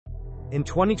In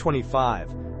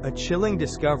 2025, a chilling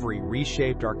discovery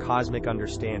reshaped our cosmic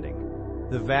understanding.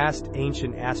 The vast,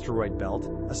 ancient asteroid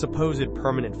belt, a supposed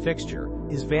permanent fixture,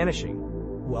 is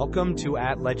vanishing. Welcome to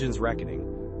At Legends Reckoning,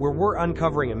 where we're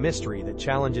uncovering a mystery that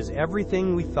challenges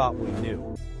everything we thought we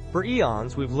knew. For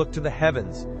eons, we've looked to the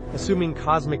heavens, assuming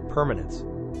cosmic permanence.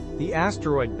 The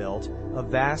asteroid belt, a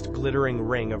vast glittering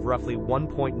ring of roughly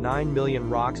 1.9 million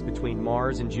rocks between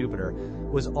Mars and Jupiter,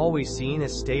 was always seen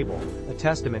as stable, a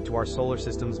testament to our solar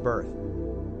system's birth.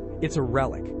 It's a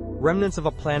relic, remnants of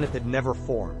a planet that never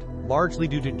formed, largely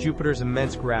due to Jupiter's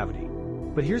immense gravity.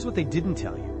 But here's what they didn't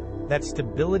tell you: that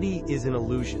stability is an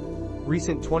illusion.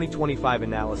 Recent 2025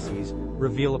 analyses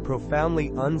reveal a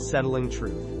profoundly unsettling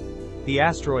truth. The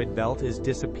asteroid belt is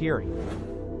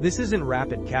disappearing. This isn't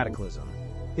rapid cataclysm.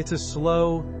 It's a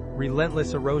slow,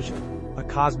 relentless erosion, a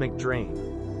cosmic drain.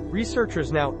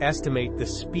 Researchers now estimate the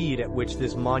speed at which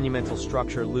this monumental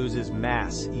structure loses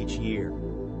mass each year.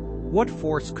 What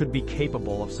force could be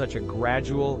capable of such a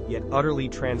gradual yet utterly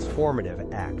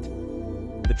transformative act?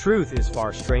 The truth is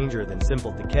far stranger than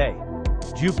simple decay.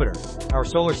 Jupiter, our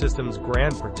solar system's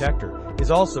grand protector,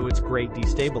 is also its great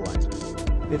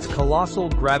destabilizer. Its colossal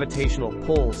gravitational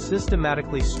pull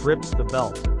systematically strips the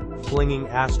belt, flinging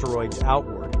asteroids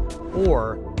outward,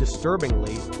 or,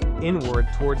 disturbingly, inward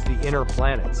towards the inner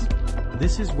planets.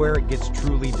 This is where it gets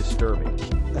truly disturbing.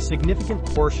 A significant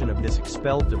portion of this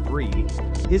expelled debris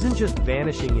isn't just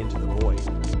vanishing into the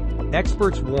void.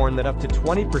 Experts warn that up to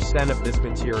 20% of this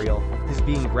material is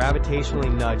being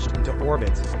gravitationally nudged into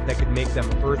orbits that could make them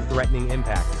Earth-threatening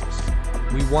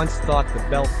impactors. We once thought the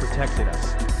belt protected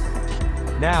us.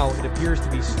 Now it appears to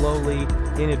be slowly,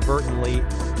 inadvertently,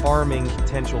 arming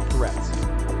potential threats.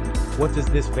 What does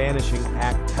this vanishing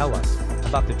act tell us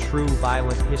about the true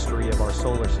violent history of our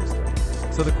solar system?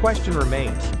 So the question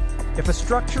remains, if a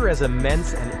structure as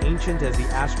immense and ancient as the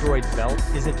asteroid belt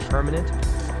isn't permanent,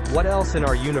 what else in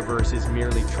our universe is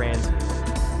merely transient?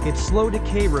 Its slow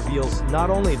decay reveals not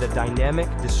only the dynamic,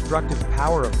 destructive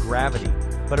power of gravity,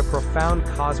 but a profound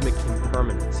cosmic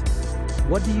impermanence.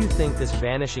 What do you think this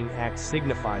vanishing act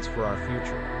signifies for our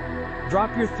future?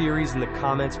 Drop your theories in the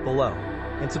comments below,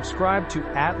 and subscribe to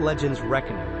At Legends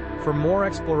Reckoning for more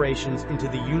explorations into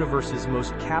the universe's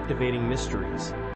most captivating mysteries.